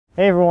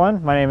Hey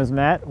everyone, my name is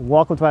Matt.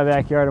 Welcome to my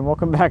backyard and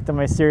welcome back to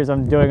my series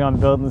I'm doing on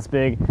building this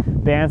big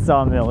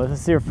bandsaw mill. If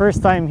this is your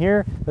first time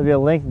here, there'll be a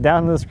link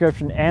down in the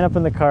description and up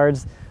in the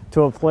cards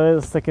to a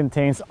playlist that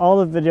contains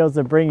all the videos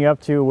that bring you up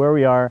to where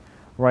we are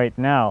right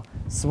now.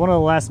 So one of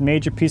the last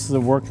major pieces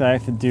of work that I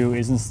have to do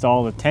is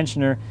install the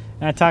tensioner.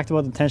 And I talked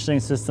about the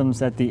tensioning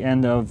systems at the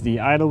end of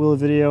the idle wheel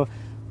video,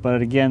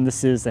 but again,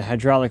 this is the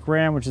hydraulic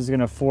ram, which is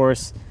going to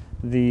force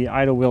the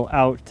idle wheel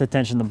out to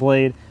tension the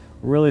blade.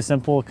 Really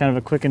simple, kind of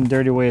a quick and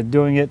dirty way of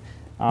doing it.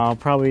 I'll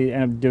probably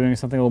end up doing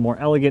something a little more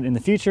elegant in the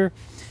future,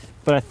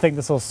 but I think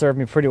this will serve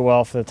me pretty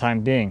well for the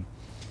time being.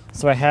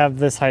 So I have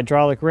this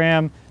hydraulic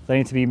ram that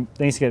needs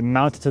to get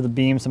mounted to the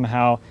beam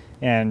somehow,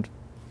 and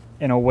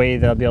in a way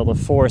that I'll be able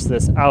to force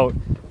this out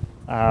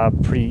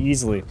pretty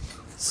easily.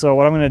 So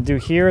what I'm going to do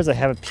here is I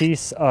have a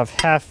piece of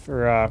half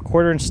or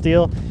quarter-inch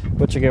steel,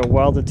 which will get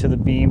welded to the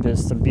beam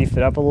just to beef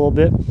it up a little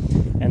bit.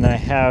 And then I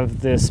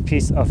have this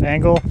piece of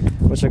angle,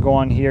 which will go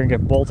on here and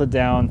get bolted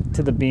down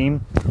to the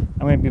beam.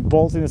 I'm going to be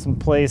bolting this in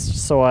place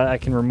so I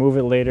can remove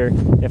it later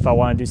if I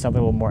want to do something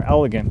a little more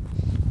elegant.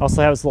 I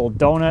also have this little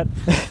donut.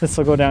 This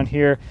will go down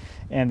here,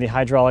 and the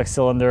hydraulic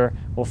cylinder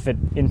will fit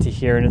into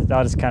here, and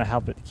that'll just kind of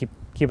help it keep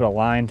it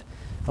aligned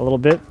a little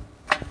bit.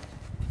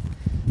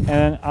 And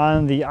then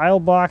on the idle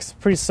box,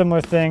 pretty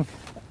similar thing.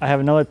 I have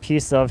another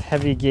piece of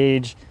heavy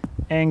gauge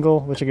angle,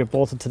 which will get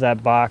bolted to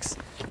that box,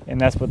 and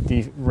that's what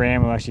the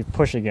ram will actually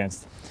push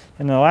against.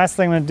 And the last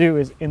thing I'm going to do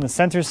is in the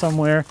center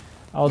somewhere,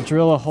 I'll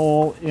drill a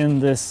hole in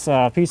this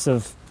piece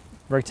of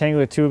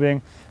rectangular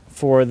tubing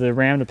for the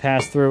ram to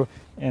pass through,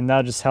 and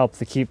that'll just help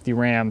to keep the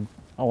ram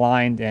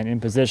aligned and in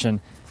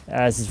position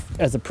as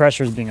the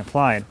pressure is being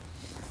applied.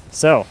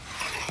 So,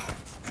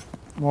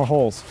 more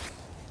holes.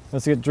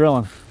 Let's get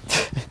drilling.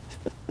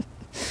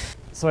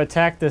 So I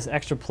tacked this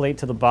extra plate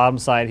to the bottom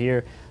side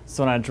here,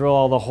 so when I drill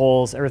all the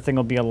holes, everything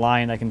will be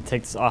aligned. I can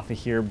take this off of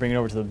here, bring it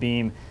over to the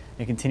beam,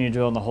 and continue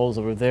drilling the holes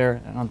over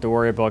there. I don't have to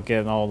worry about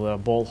getting all the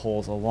bolt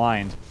holes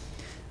aligned.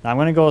 Now I'm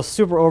going to go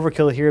super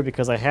overkill here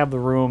because I have the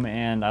room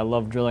and I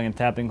love drilling and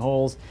tapping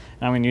holes.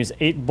 And I'm going to use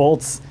 8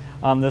 bolts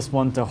on this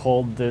one to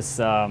hold this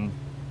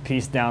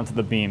piece down to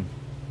the beam.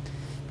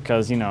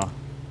 Because, you know,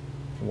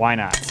 why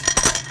not?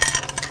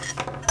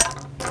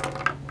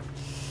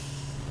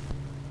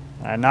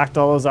 I knocked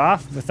all those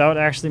off without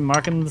actually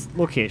marking the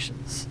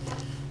locations.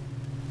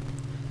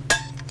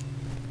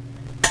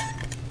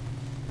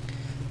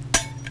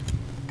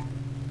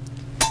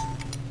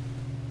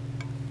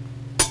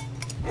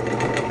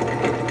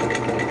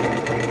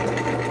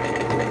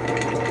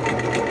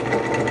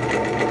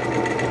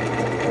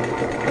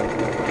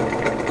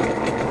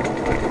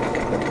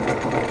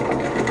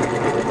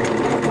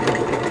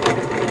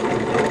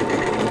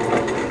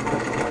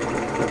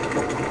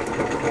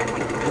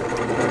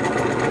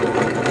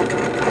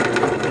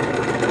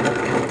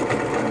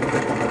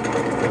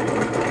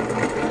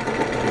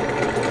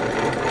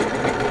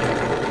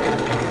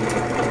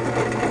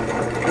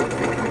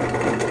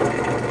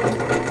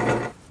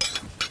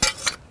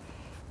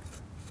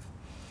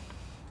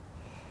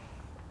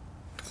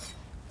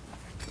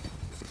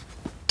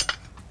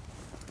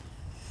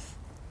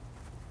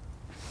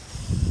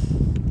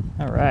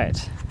 All right.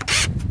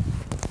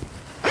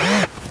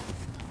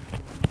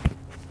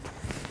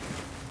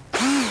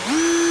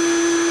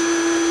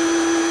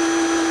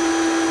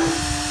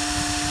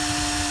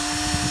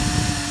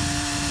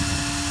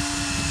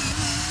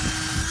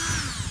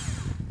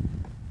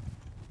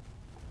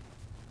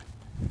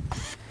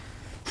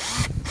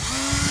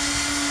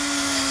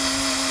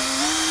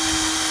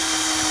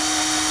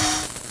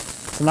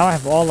 So now I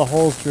have all the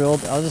holes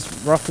drilled. I'll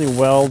just roughly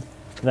weld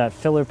that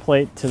filler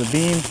plate to the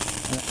beam,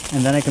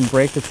 and then I can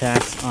break the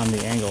tacks on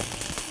the angle.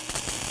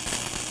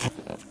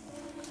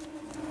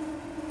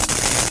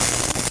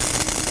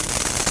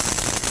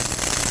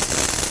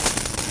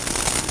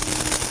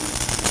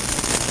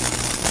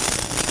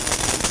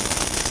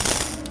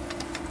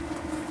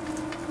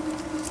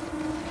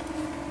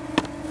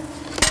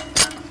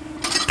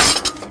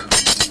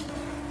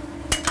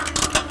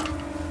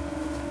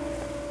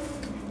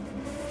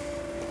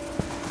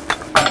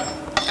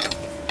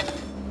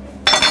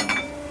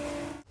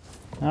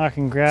 Now I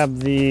can grab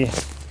the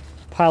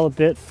pilot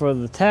bit for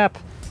the tap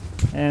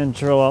and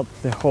drill out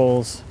the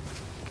holes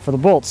for the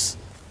bolts.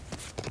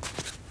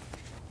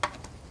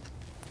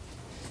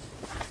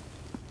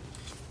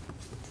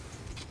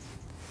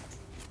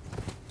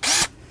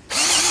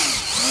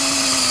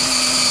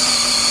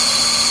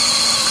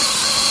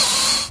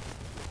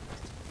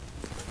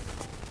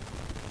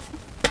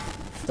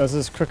 Does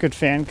this crooked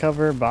fan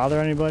cover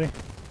bother anybody?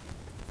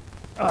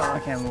 Oh, I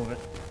can't move it.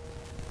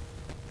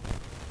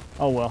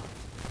 Oh well.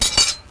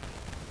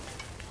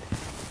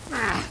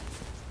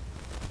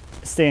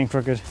 Staying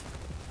crooked.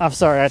 I'm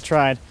sorry, I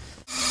tried.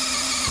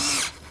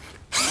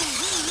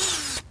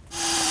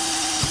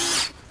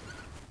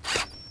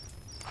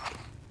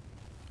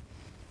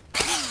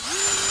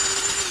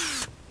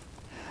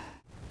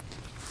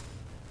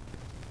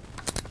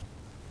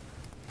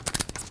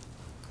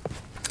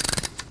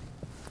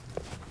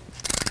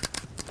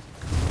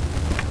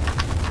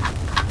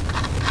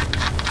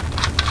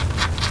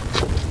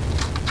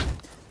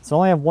 So I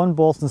only have one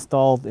bolt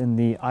installed in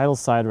the idle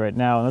side right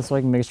now, and that's so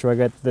I can make sure I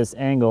get this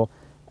angled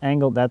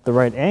at the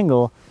right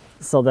angle,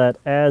 so that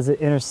as it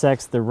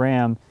intersects the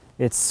ram,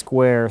 it's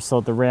square, so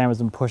that the ram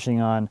isn't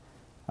pushing on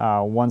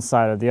one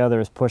side or the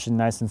other, is pushing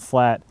nice and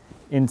flat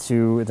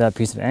into that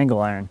piece of angle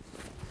iron.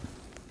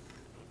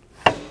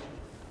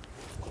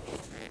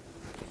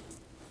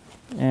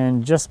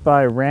 And just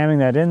by ramming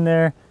that in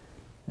there,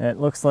 it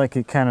looks like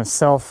it kind of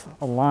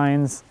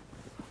self-aligns.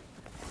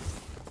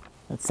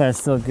 That side's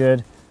still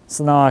good.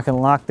 So now I can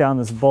lock down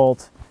this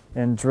bolt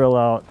and drill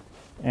out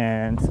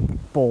and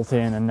bolt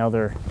in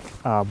another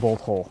bolt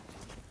hole.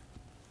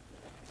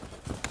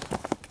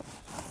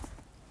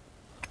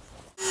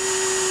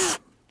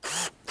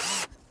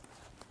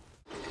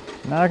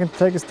 Now I can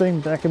take this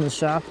thing back in the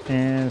shop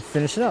and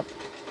finish it up.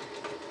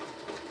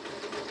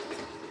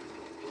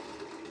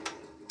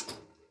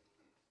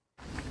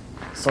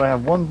 So I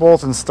have one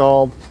bolt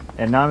installed,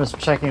 and now I'm just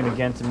checking it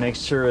again to make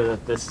sure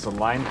that this is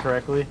aligned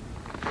correctly.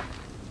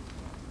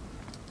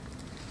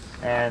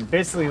 And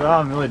basically all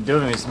I'm really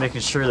doing is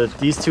making sure that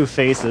these two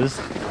faces,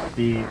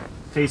 the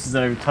faces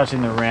that are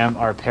touching the ram,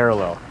 are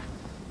parallel,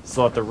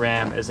 so that the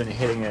ram isn't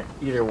hitting it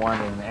either one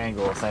at an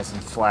angle. It's nice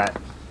and flat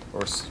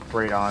or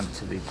straight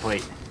onto the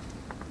plate.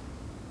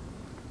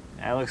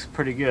 That looks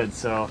pretty good.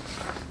 So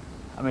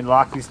I'm going to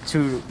lock these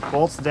two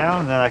bolts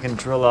down, and then I can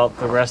drill out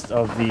the rest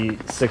of the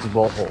 6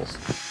 bolt holes.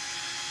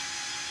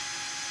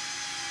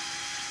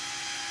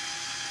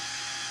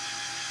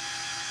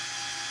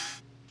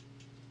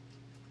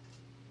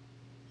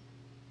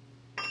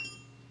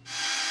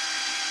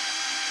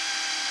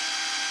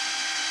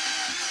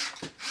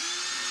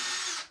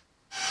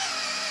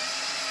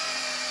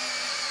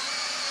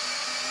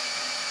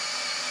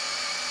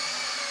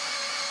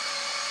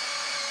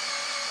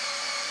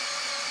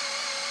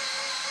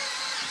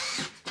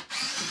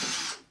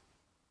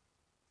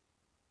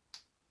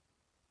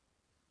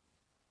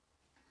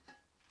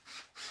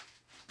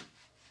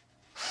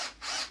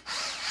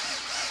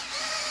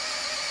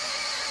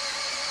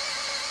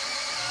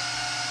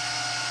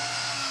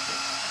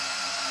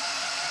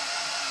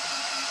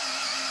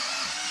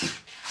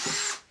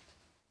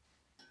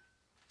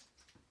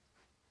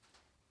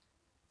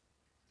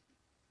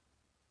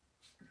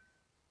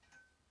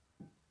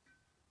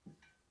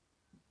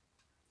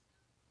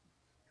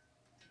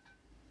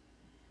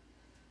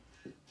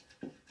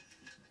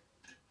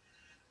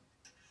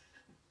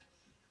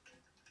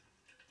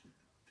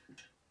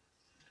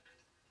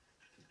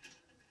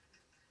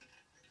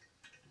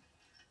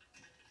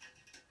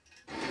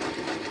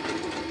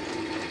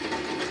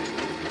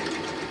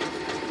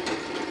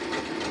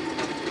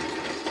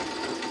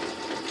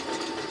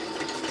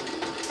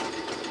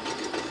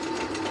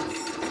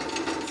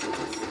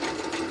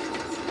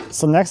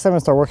 So next I'm going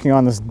to start working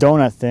on this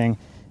donut thing,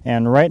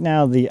 and right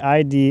now the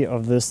ID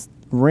of this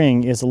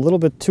ring is a little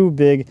bit too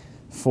big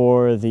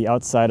for the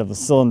outside of the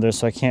cylinder,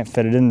 so I can't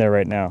fit it in there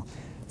right now.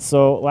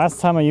 So last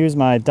time I used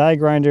my die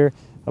grinder,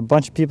 a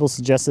bunch of people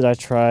suggested I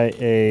try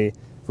a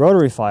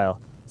rotary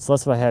file. So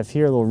that's what I have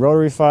here, a little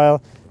rotary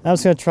file. I'm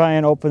just going to try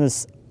and open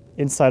this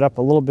inside up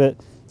a little bit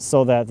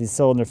so that the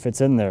cylinder fits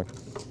in there.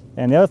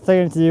 And the other thing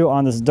I need to do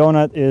on this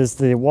donut is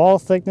the wall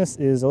thickness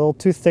is a little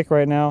too thick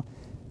right now.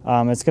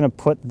 It's going to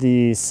put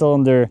the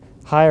cylinder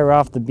higher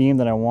off the beam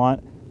than I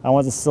want. I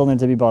want the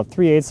cylinder to be about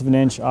 3/8 of an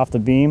inch off the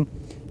beam,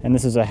 and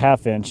this is a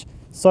 1/2 inch.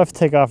 So I have to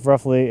take off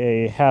roughly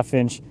a 1/2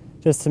 inch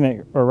just to make,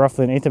 or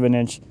roughly 1/8 of an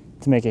inch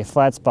to make a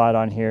flat spot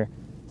on here,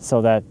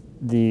 so that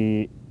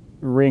the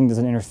ring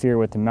doesn't interfere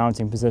with the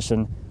mounting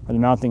position or the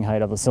mounting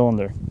height of the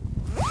cylinder.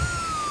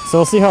 So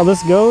we'll see how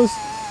this goes.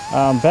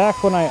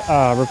 Back when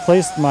I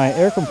replaced my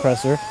air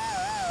compressor,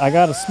 I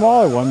got a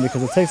smaller one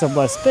because it takes up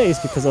less space,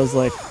 because I was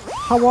like,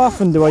 how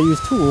often do I use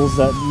tools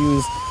that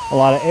use a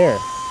lot of air?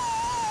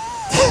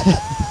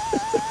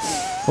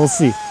 We'll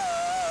see.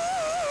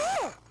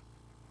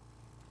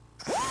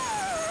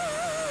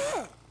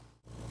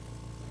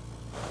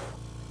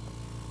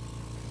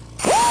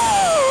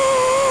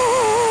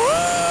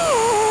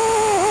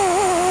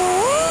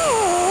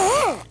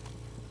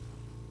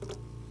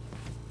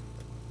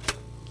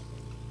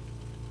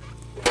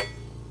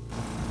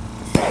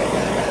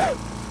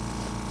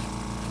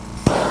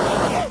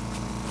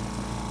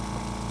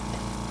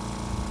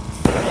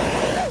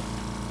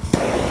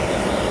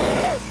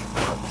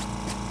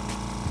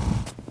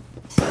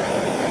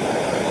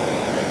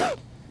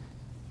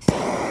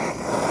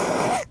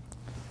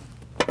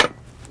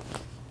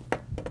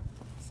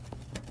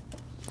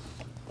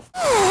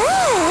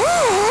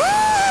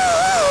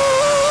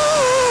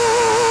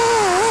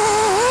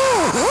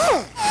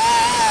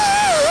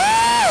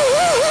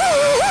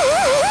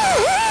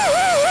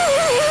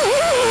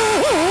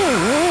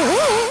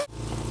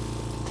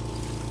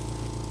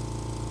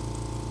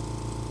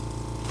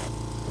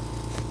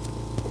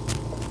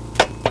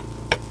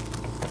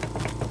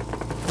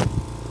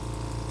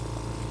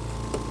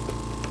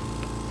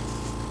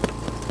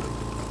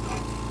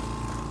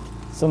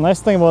 So the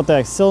nice thing about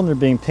that cylinder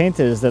being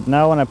painted is that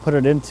now when I put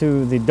it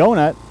into the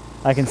donut,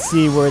 I can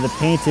see where the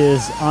paint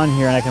is on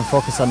here, and I can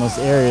focus on those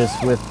areas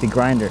with the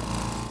grinder.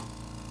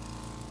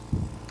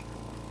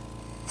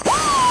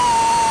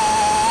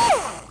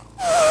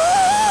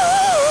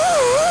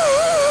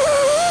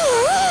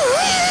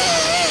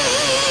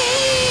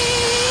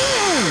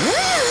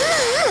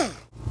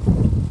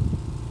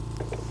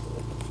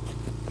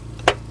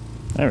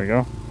 There we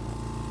go.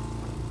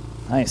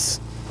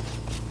 Nice.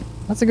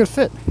 That's a good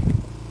fit.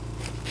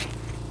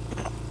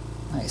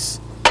 Nice.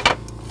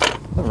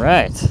 All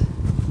right.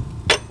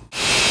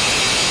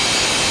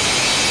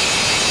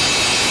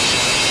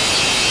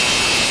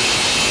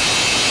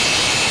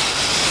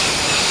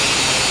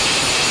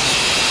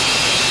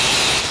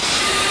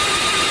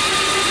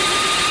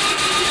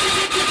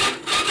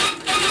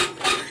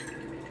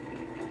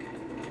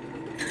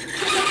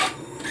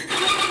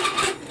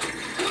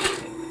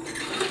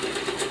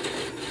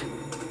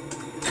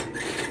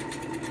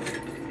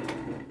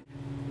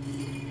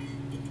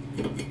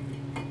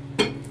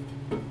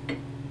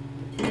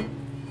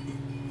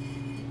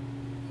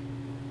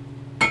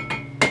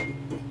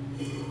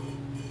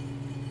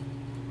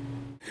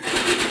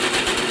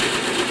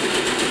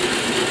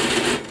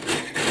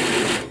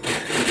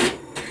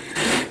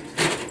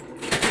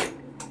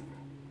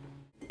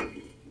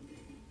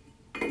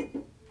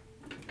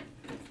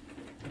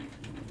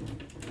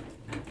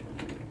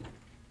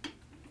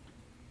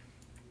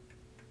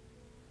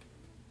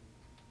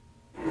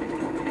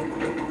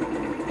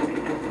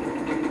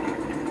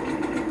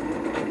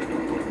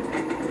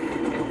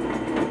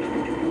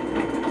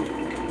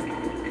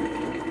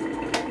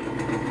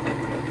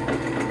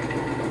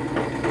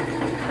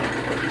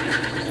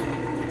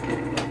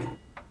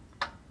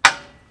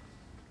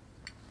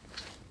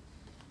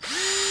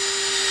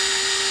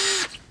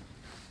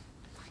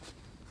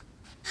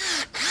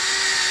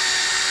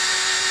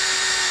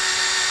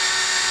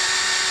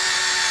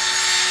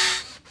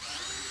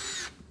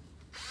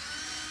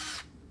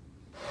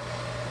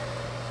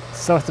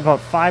 So it's about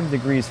 5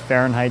 degrees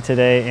Fahrenheit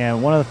today,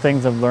 and one of the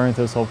things I've learned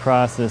through this whole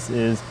process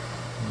is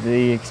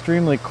the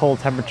extremely cold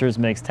temperatures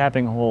makes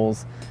tapping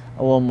holes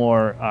a little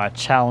more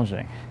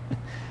challenging.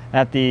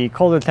 At the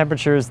colder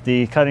temperatures,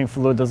 the cutting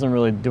fluid doesn't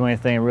really do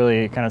anything. It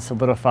really kind of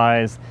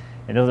solidifies.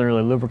 It doesn't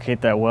really lubricate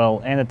that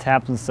well, and the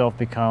taps themselves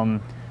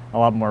become a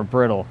lot more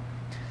brittle.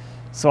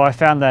 So I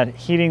found that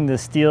heating the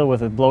steel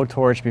with a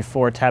blowtorch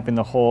before tapping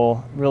the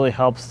hole really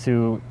helps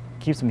to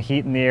keep some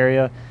heat in the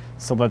area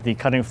so that the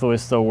cutting fluid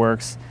still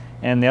works.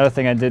 And the other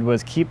thing I did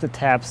was keep the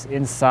taps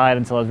inside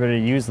until I was ready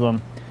to use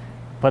them,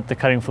 put the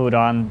cutting fluid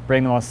on,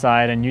 bring them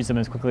outside, and use them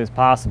as quickly as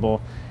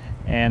possible.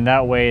 And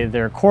that way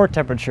their core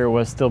temperature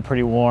was still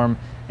pretty warm,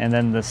 and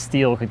then the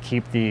steel could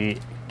keep the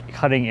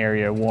cutting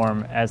area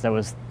warm as I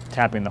was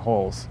tapping the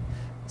holes.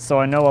 So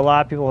I know a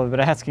lot of people have been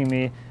asking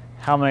me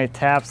how many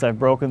taps I've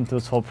broken through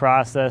this whole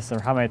process,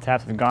 or how many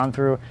taps I've gone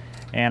through,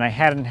 and I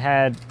hadn't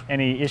had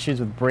any issues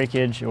with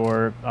breakage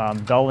or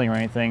dulling or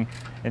anything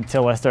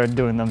until I started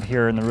doing them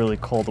here in the really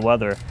cold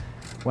weather.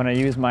 When I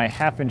used my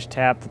 1/2-inch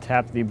tap to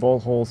tap the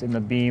bolt holes in the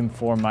beam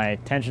for my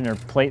tensioner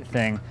plate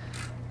thing,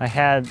 I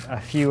had a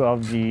few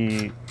of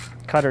the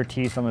cutter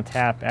teeth on the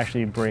tap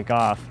actually break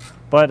off.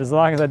 But as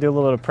long as I do a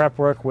little bit of prep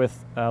work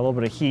with a little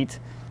bit of heat,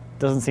 it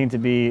doesn't seem to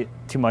be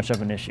too much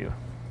of an issue.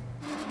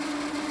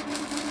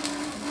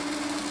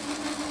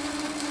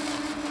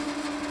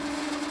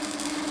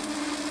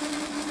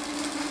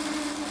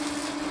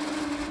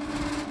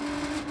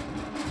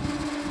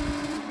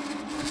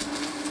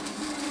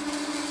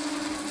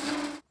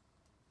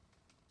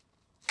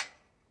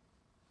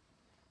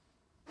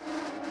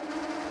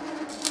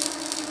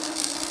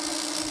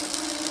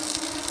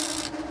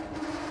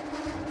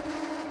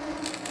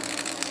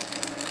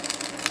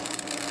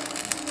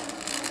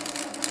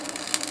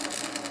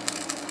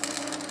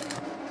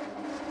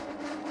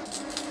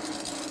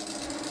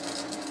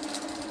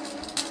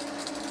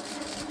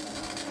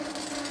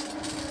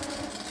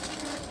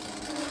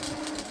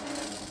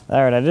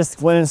 All right, I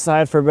just went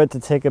inside for a bit to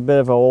take a bit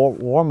of a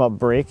warm-up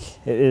break.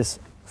 It is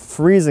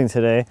freezing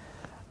today.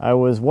 I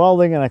was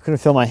welding and I couldn't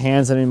feel my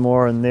hands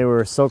anymore, and they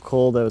were so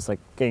cold that it was like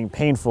getting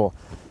painful.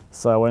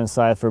 So I went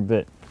inside for a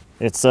bit.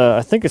 It's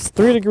I think it's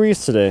 3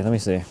 degrees today. Let me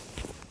see.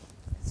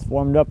 It's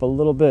warmed up a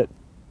little bit.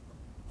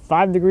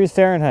 5 degrees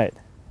Fahrenheit.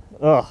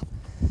 Ugh.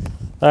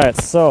 All right,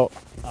 so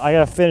I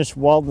gotta finish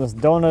welding this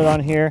donut on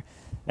here,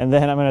 and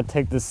then I'm gonna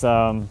take this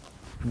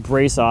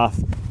brace off,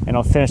 and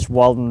I'll finish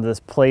welding this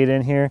plate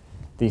in here,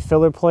 the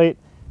filler plate,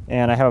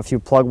 and I have a few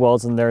plug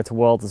welds in there to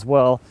weld as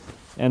well,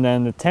 and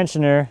then the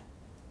tensioner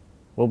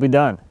will be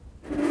done.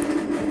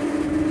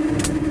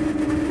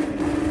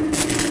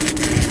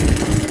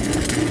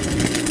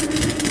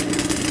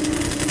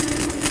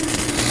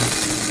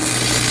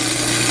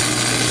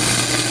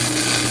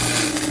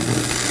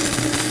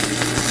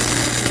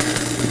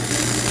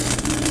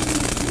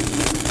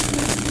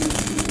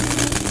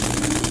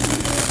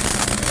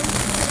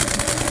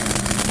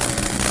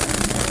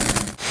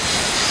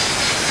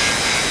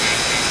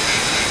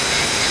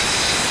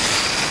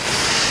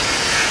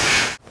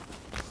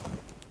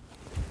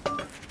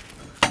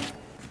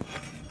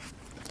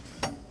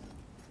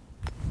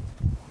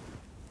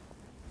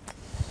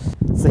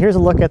 So here's a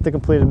look at the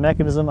completed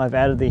mechanism. I've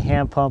added the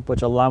hand pump,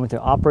 which allows me to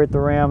operate the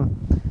ram,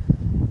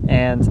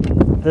 and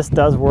this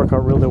does work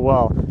out really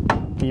well.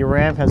 The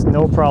ram has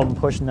no problem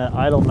pushing that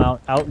idle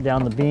mount out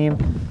down the beam,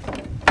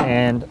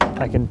 and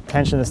I can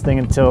tension this thing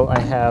until I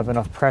have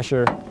enough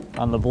pressure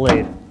on the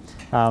blade.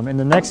 In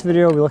the next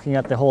video, we'll be looking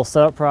at the whole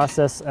setup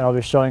process, and I'll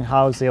be showing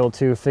how I was able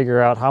to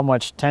figure out how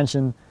much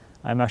tension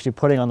I'm actually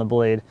putting on the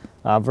blade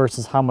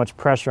versus how much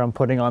pressure I'm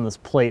putting on this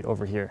plate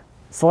over here.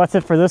 So that's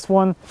it for this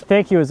one.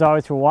 Thank you as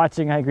always for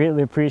watching. I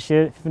greatly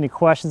appreciate it. If you have any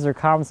questions or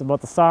comments about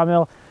the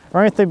sawmill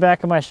or anything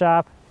back in my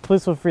shop,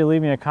 please feel free to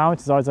leave me a comment.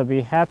 As always, I'll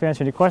be happy to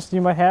answer any questions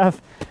you might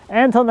have.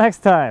 And until next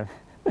time,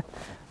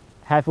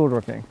 happy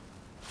woodworking.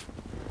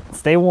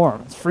 Stay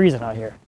warm. It's freezing out here.